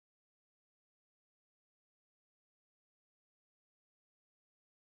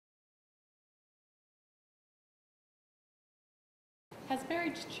Has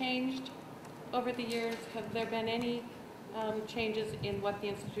marriage changed over the years? Have there been any changes in what the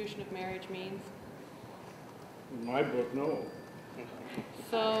institution of marriage means? In my book, no.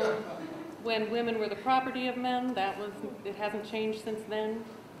 So when women were the property of men, it hasn't changed since then?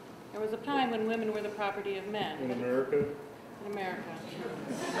 There was a time when women were the property of men. In America? In America.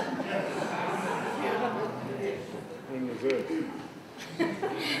 When was it?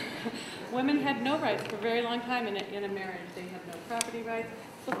 Women had no rights for a very long time in a marriage. They had no property rights.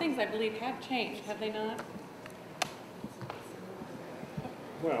 So things, I believe, have changed, have they not?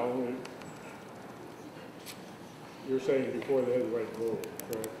 Well, you're saying before they had the right to vote,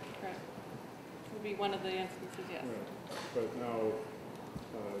 correct? Correct. Would be one of the instances, yes. Right. But now,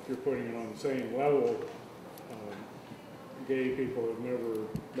 if you're putting it on the same level, gay people have never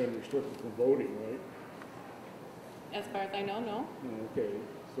been restricted from voting, right? As far as I know, no. Okay,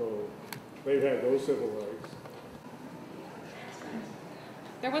 so they've had those civil rights.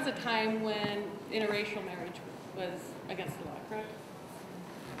 There was a time when interracial marriage was against the law, correct?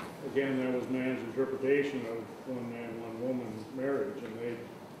 Again, that was man's interpretation of one man, one woman marriage, and they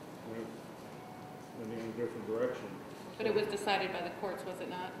went in a different direction. But it was decided by the courts, was it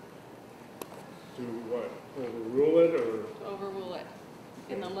not? To what? Overrule it, or? To overrule it.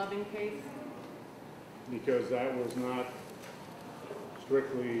 In the Loving case? Because that was not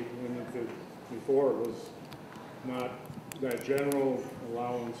strictly limited before. It was not that general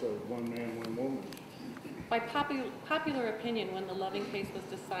allowance of one man, one woman. By popular opinion, when the Loving case was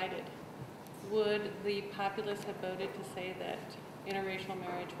decided, would the populace have voted to say that interracial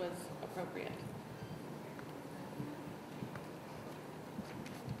marriage was appropriate?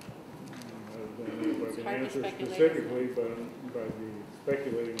 I don't know if I It's can hard to answer speculate. specifically, but I'd be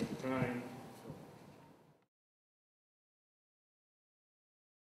speculating at the time.